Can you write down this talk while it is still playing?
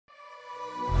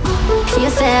You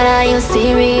said, are you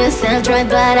serious? I've tried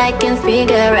but I can't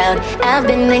figure out. I've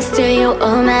been next to you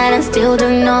all night and still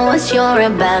don't know what you're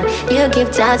about. You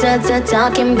keep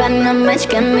talking but not much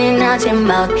coming out your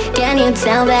mouth. Can you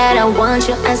tell that I want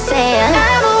you? I say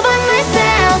I will by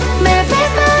myself, but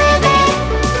please believe me,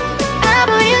 I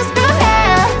will use through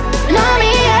hell. Know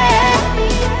me, yeah.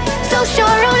 So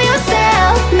sure of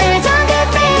yourself, maybe don't get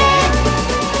greedy,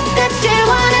 that you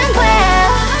want and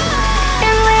well.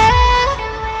 And well,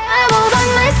 I will by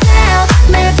myself,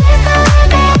 but please believe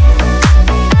me,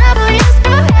 I will use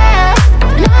through hell.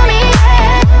 Know me,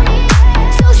 yeah.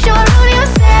 So sure of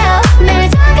yourself, maybe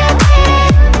don't get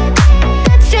greedy,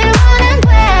 that you want and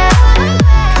well.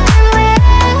 And well,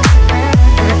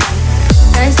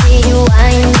 I see you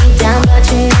eyeing me down, but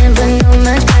you never know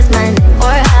much past my name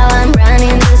or how I'm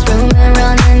running this room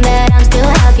around, and that I'm still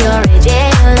half your age. Yeah,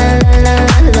 la la la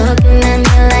la, looking at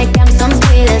me like I'm some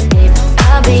sweet escape.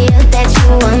 Obvious that you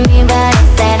want me, but I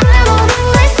said I won't be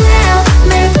myself.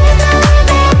 Maybe please believe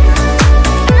me,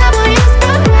 I will use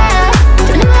through hell.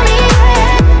 To know me,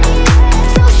 yeah.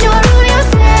 So sure of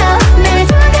yourself, maybe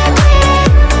don't get greedy,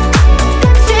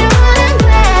 that you want and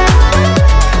well.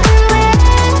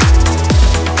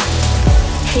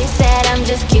 He said I'm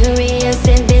just curious,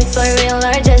 is this for real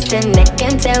or just an act?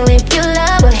 Can't tell if you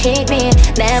love or hate me.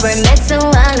 Never met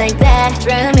someone like that.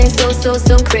 Drive me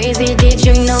so crazy. Did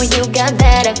you know you got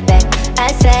that effect?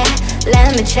 I said,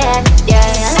 let me check, yeah.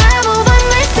 I will by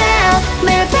myself,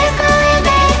 but please believe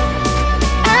me,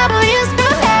 I will use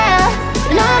through hell.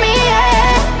 Know me,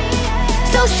 yeah.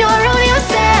 So sure of